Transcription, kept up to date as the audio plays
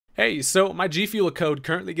Hey, so my G Fuel code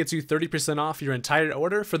currently gets you 30% off your entire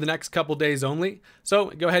order for the next couple days only.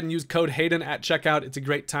 So go ahead and use code Hayden at checkout. It's a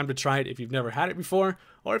great time to try it if you've never had it before,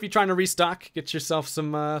 or if you're trying to restock, get yourself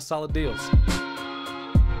some solid deals.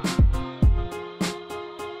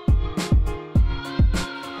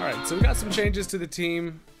 Alright, so we got some changes to the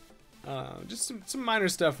team. Just some minor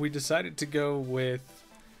stuff. We decided to go with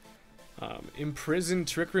Imprison,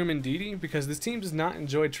 Trick Room, and Didi because this team does not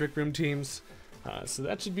enjoy Trick Room teams. So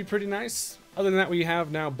that should be pretty nice. Other than that, we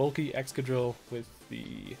have now Bulky Excadrill with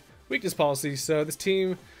the weakness policy. So this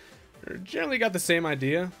team generally got the same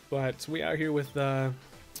idea, but we out here with I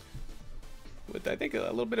think a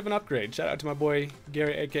little bit of an upgrade. Shout out to my boy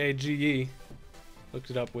Gary, aka GE. Looked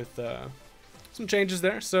it up with some changes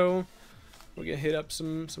there, so we'll get hit up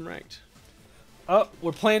some ranked. Oh,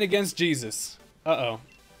 we're playing against Jesus. Uh-oh.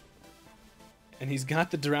 And he's got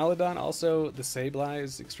the Duraludon. Also, the Sableye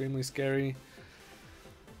is extremely scary.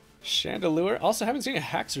 Chandelure. Also, haven't seen a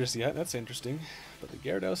Haxorus yet. That's interesting. But the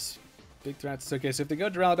Gyarados, big threats. Okay, so if they go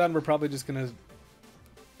Duraludon, we're probably just going to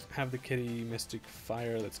have the Kitty Mystic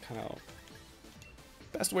Fire. That's kind of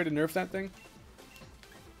best way to nerf that thing.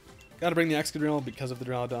 Gotta bring the Excadrill because of the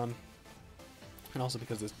Duraludon. And also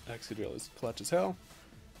because this Excadrill is clutch as hell.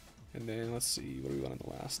 And then, let's see, what do we want in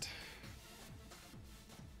the last?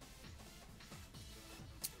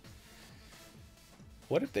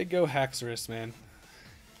 What if they go Haxorus, man?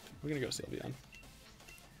 We're gonna go Sylveon.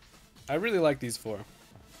 I really like these four.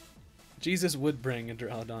 Jesus would bring a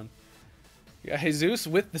Duraludon. You got Jesus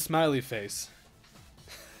with the smiley face.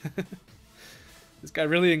 This guy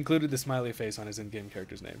really included the smiley face on his in-game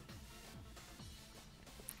character's name.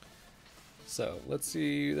 So, let's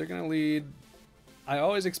see. They're gonna lead. I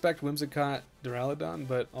always expect Whimsicott, Duraludon,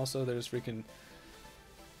 but also there's freaking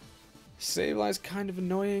Sableye's kind of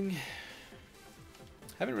annoying.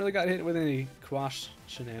 Haven't really got hit with any quash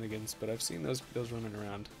shenanigans, but I've seen those running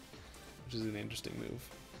around, which is an interesting move.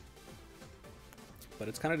 But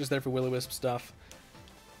it's kind of just there for Will-O-Wisp stuff.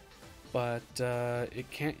 But it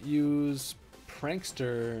can't use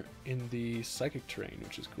Prankster in the Psychic terrain,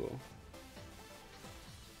 which is cool.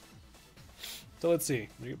 So let's see.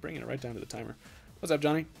 We're bringing it right down to the timer. What's up,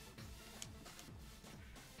 Johnny?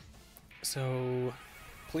 So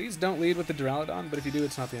please don't lead with the Duraludon, but if you do,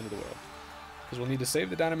 it's not the end of the world. Because we'll need to save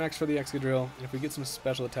the Dynamax for the Excadrill, and if we get some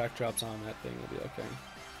special attack drops on that thing, we'll be okay.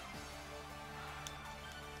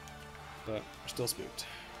 But we're still spooked.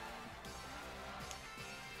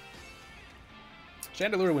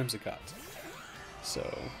 Chandelure, Whimsicott.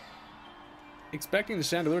 So, expecting the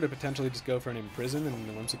Chandelure to potentially just go for an Imprison and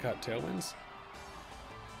the Whimsicott Tailwinds.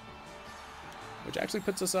 Which actually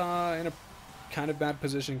puts us in a kind of bad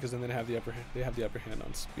position, because then they have the upper hand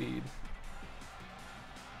on speed.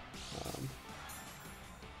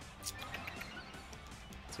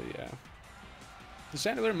 So yeah, the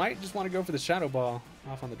Chandelure might just want to go for the Shadow Ball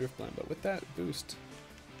off on the Drift Blend, but with that boost,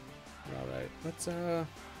 we're all right. Let's oh,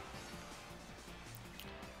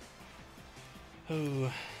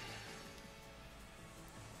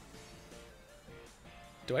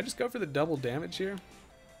 do I just go for the double damage here?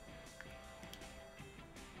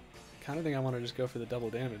 Kind of think I want to just go for the double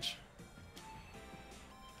damage.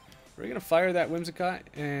 We're gonna fire that Whimsicott,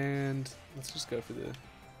 and let's just go for the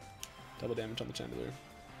double damage on the Chandelure.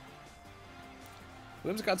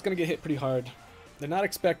 Whimsicott's going to get hit pretty hard. They're not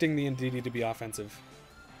expecting the Indeedee to be offensive.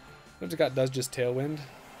 Whimsicott does just Tailwind.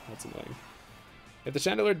 That's annoying. If the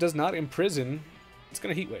Chandelure does not Imprison, it's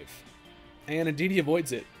going to Heat Wave. And Indeedee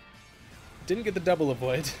avoids it. Didn't get the double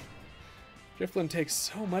avoid. Drifblim takes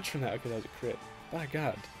so much from that. Okay, that was a crit. My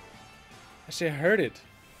god. Actually, I heard it.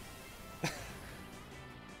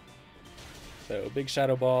 So, big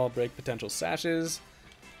Shadow Ball, break potential sashes.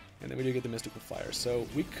 And then we do get the Mystical Fire. So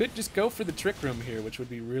we could just go for the Trick Room here, which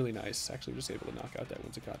would be really nice. Actually, we're just able to knock out that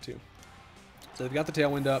Whimsicott too. So they've got the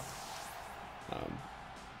Tailwind up.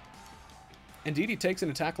 And Didi takes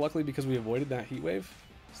an attack, luckily, because we avoided that Heat Wave.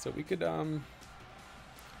 So we could, we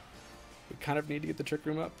kind of need to get the Trick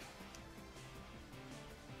Room up.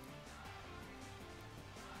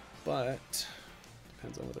 But,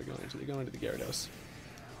 depends on what they're going into. They're going into the Gyarados.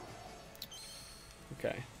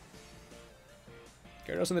 Okay.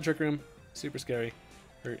 Gyarados in the Trick Room, super scary.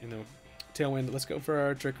 Or, you know, Tailwind. Let's go for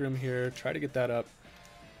our Trick Room here. Try to get that up.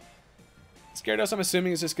 Gyarados, I'm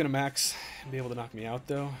assuming, is just going to max and be able to knock me out,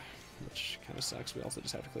 though. Which kind of sucks. We also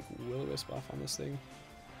just have to click Will-O-Wisp off on this thing.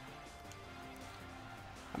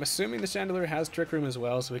 I'm assuming the Chandelure has Trick Room as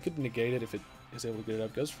well, so we could negate it if it is able to get it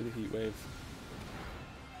up. Goes for the Heat Wave.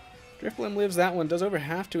 Drifblim lives that one. Does over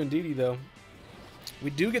half to Indeedee, though. We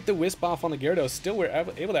do get the Wisp off on the Gyarados. Still, we're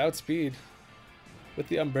able to outspeed with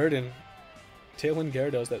the Unburden. Tailwind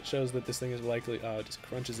Gyarados. That shows that this thing is likely... Oh, it just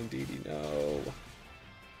crunches Indeedee. No.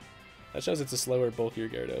 That shows it's a slower, bulkier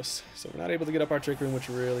Gyarados. So we're not able to get up our Trick Room, which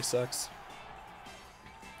really sucks.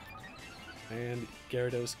 And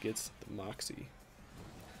Gyarados gets the Moxie.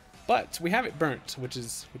 But we have it burnt, which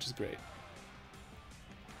is great.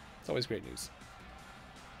 It's always great news.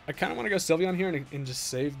 I kind of want to go Sylveon here and just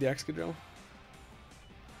save the Excadrill.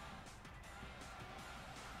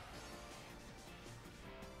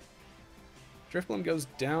 Drifblim goes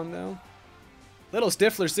down, though. Little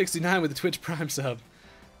Stifler69 with the Twitch Prime sub.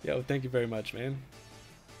 Yo, thank you very much, man.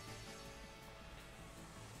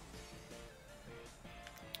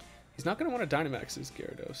 He's not going to want to Dynamax his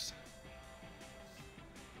Gyarados.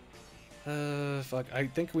 Fuck. I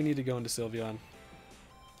think we need to go into Sylveon.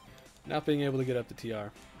 Not being able to get up the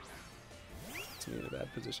TR. It's me in a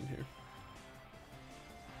bad position here.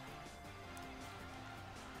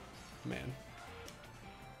 Man.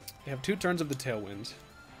 They have 2 turns of the Tailwind,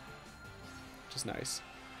 which is nice.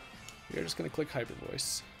 We're just going to click Hyper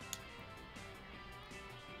Voice.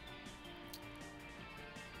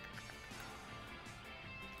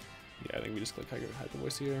 Yeah, I think we just click Hyper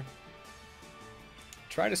Voice here.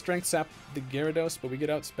 Try to Strength Sap the Gyarados, but we get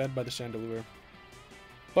outsped by the Chandelure.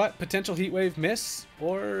 But potential Heat Wave miss,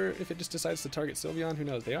 or if it just decides to target Sylveon, who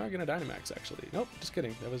knows? They are going to Dynamax, actually. Nope, just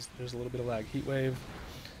kidding. There's a little bit of lag. Heat Wave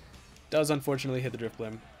does unfortunately hit the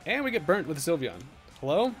Drifblim. And we get burnt with the Sylveon.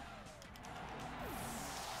 Hello?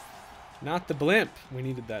 Not the Blimp. We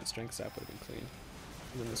needed that. Strength Sap would have been clean.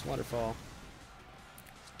 And then this Waterfall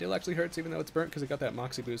still actually hurts even though it's burnt because it got that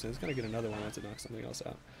Moxie boost, and it's going to get another one once it knocks something else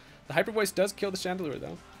out. The Hyper Voice does kill the Chandelure,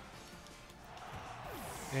 though.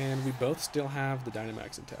 And we both still have the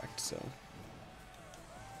Dynamax intact, so...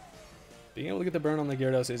 Being able to get the burn on the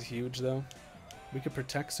Gyarados is huge, though. We could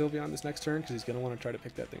protect Sylveon this next turn, because he's going to want to try to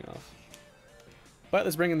pick that thing off. But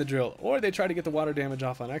let's bring in the Drill. Or they try to get the water damage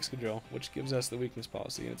off on Excadrill, which gives us the weakness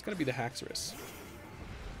policy, and it's going to be the Haxorus.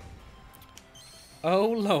 Oh,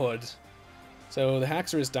 Lord. So the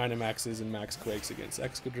Haxorus Dynamaxes and Max Quakes against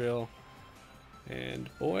Excadrill. And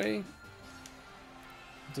boy,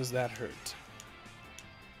 does that hurt.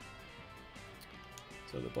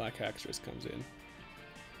 So the Black Haxorus comes in.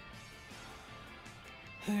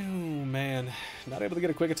 Oh man, not able to get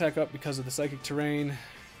a quick attack up because of the Psychic Terrain.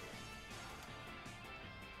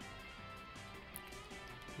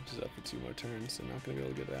 Which is up for 2 more turns, so not going to be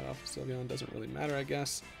able to get that off of Sylveon. Doesn't really matter, I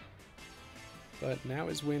guess. But now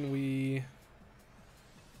is when we...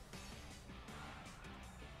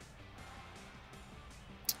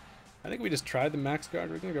 I think we just tried the Max Guard.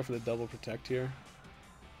 We're going to go for the double protect here.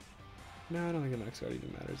 No, I don't think the Max Guard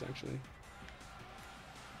even matters, actually.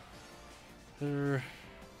 Yeah,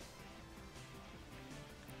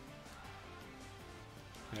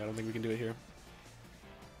 I don't think we can do it here.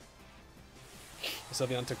 The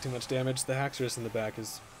Sylveon took too much damage. The Haxorus in the back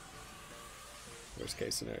is worst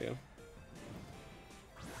case scenario.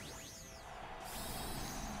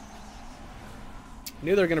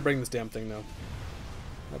 Knew they were going to bring this damn thing, though.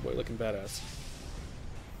 That boy looking badass.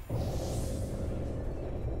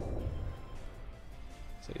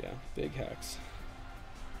 So yeah, big hacks.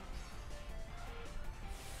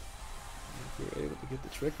 If we were able to get the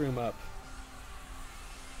Trick Room up.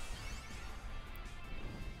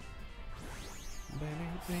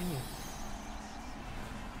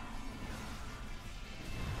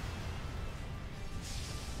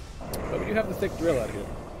 But we do have the thick drill out here.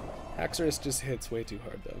 Haxorus just hits way too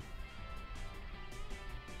hard, though.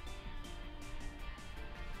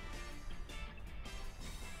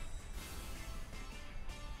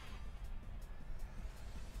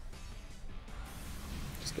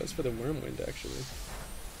 Goes for the Wormwind, actually.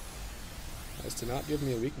 As to not give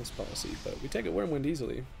me a weakness policy, but we take a Wormwind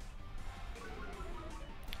easily.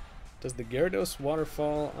 Does the Gyarados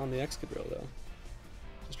waterfall on the Excadrill, though?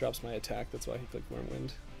 Just drops my attack, that's why he clicked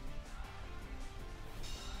Wormwind.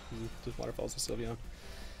 Just waterfalls the Sylveon.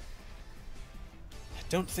 I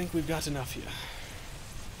don't think we've got enough here.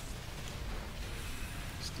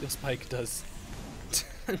 Steel Spike does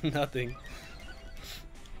nothing.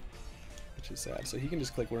 Which is sad. So he can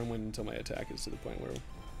just click Wormwind until my attack is to the point where...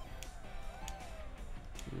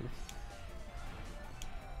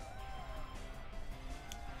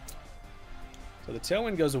 So the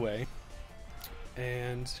Tailwind goes away.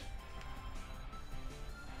 And...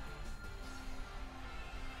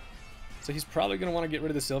 So he's probably going to want to get rid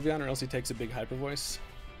of the Sylveon, or else he takes a big Hyper Voice.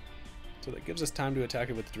 So that gives us time to attack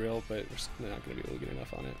it with Drill, but we're not going to be able to get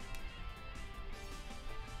enough on it.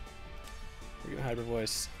 We're going to Hyper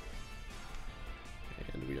Voice.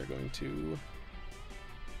 And we are going to...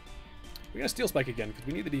 We're going to Steel Spike again, because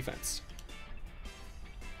we need the defense.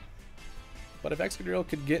 But if Excadrill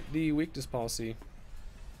could get the weakness policy,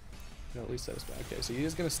 it'll at least set us back. Okay, so he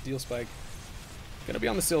is going to Steel Spike. Going to be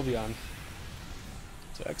on the Sylveon.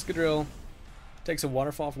 So Excadrill takes a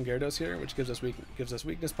Waterfall from Gyarados here, which gives us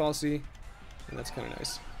weakness policy, and that's kind of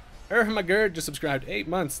nice. My Gerd just subscribed 8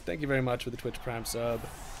 months. Thank you very much for the Twitch Prime sub.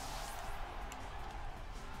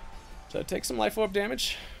 So it takes some Life Orb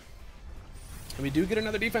damage. And we do get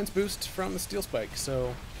another defense boost from the Steel Spike,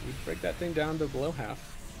 so we break that thing down to below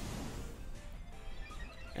half.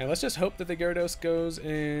 And let's just hope that the Gyarados goes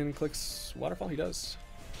and clicks Waterfall. He does.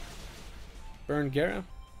 Burn Gyara.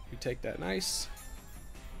 We take that nice.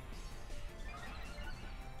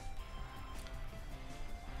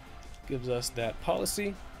 Gives us that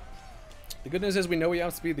policy. The good news is we know we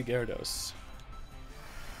outspeed the Gyarados.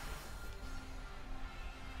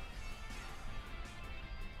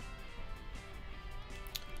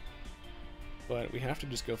 But we have to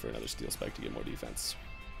just go for another Steel Spike to get more defense.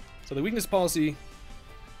 So the weakness policy,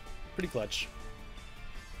 pretty clutch.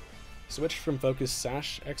 Switch from Focus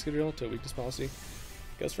Sash Excadrill to weakness policy.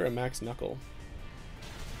 Goes for a max Knuckle.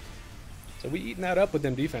 So we eating that up with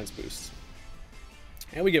them defense boosts.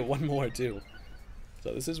 And we get one more too.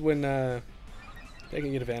 So this is when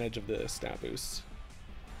taking advantage of the stat boosts.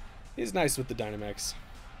 He's nice with the Dynamax.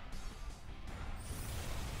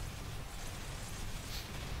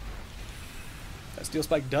 That Steel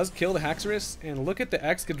Spike does kill the Haxorus, and look at the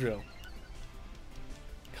Excadrill.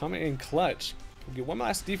 Coming in clutch. We'll get one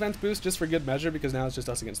last defense boost just for good measure, because now it's just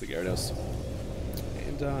us against the Gyarados.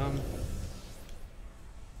 And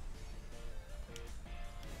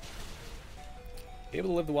able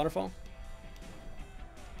to live the Waterfall.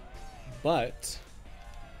 But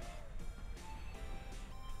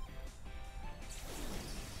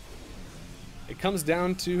it comes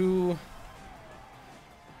down to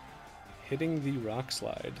hitting the Rock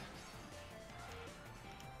Slide,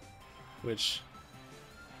 which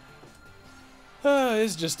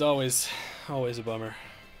is just always a bummer.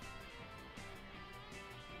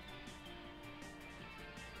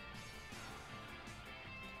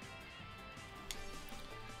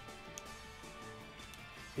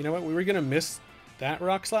 You know what? We were gonna miss that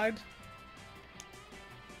Rock Slide.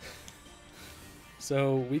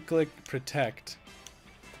 So we click Protect.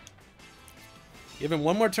 Give him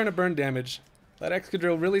one more turn of burn damage. Let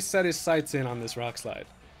Excadrill really set his sights in on this Rock Slide.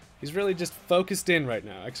 He's really just focused in right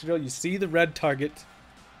now. Excadrill, you see the red target.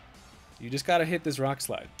 You just gotta hit this Rock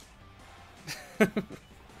Slide.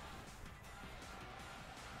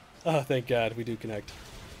 Oh, thank God, we do connect.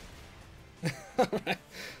 Alright,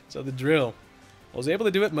 so the drill. I was able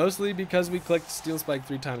to do it mostly because we clicked Steel Spike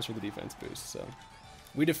 3 times for the defense boost, so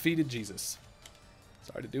we defeated Jesus.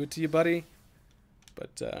 Sorry to do it to you, buddy, but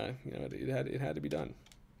you know, it had to be done.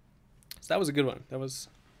 So that was a good one. That was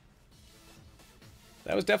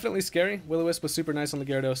definitely scary. Will-O-Wisp was super nice on the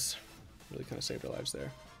Gyarados. Really kind of saved our lives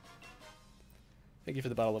there. Thank you for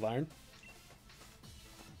the bottle of iron.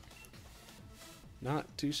 Not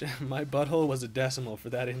too sure. My butthole was a decimal for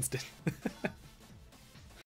that instant.